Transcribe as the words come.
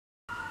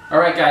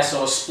Alright guys,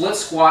 so a split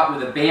squat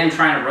with a band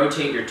trying to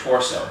rotate your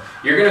torso.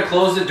 You're going to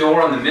close the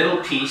door on the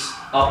middle piece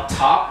up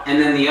top, and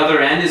then the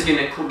other end is going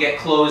to get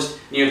closed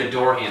near the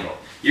door handle.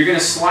 You're going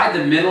to slide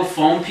the middle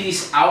foam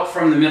piece out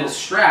from the middle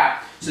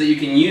strap so that you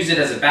can use it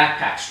as a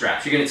backpack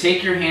strap. So you're going to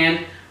take your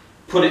hand,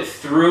 put it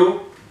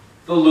through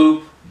the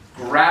loop,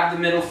 grab the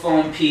middle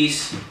foam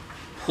piece,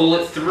 pull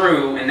it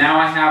through, and now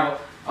I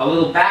have a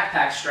little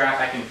backpack strap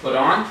I can put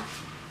on.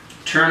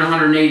 Turn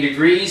 180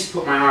 degrees,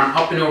 put my arm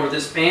up and over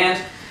this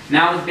band.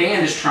 Now the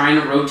band is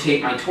trying to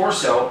rotate my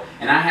torso,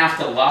 and I have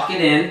to lock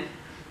it in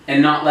and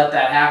not let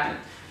that happen.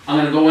 I'm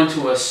going to go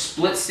into a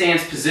split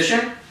stance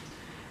position,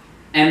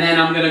 and then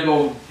I'm going to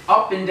go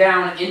up and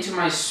down into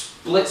my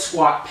split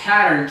squat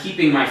pattern,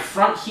 keeping my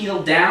front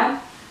heel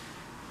down,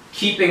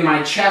 keeping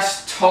my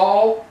chest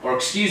tall, or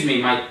excuse me,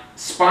 my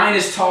spine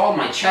is tall,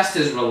 my chest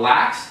is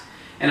relaxed,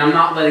 and I'm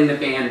not letting the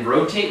band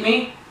rotate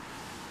me.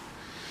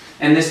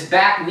 And this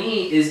back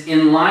knee is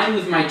in line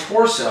with my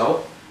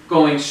torso,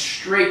 going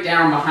straight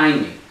down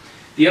behind me.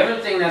 The other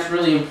thing that's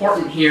really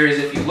important here is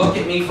if you look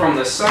at me from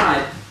the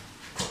side,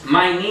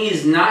 my knee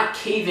is not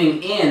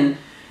caving in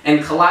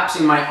and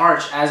collapsing my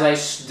arch as I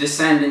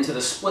descend into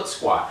the split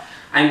squat.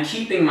 I'm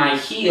keeping my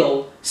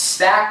heel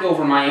stacked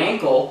over my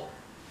ankle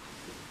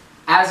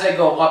as I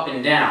go up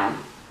and down.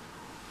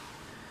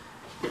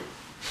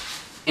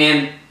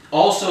 And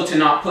also, to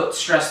not put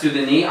stress through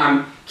the knee,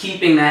 I'm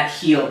keeping that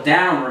heel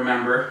down,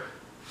 remember,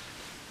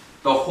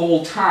 the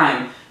whole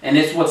time, and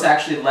it's what's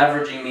actually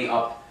leveraging me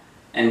up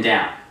and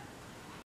down.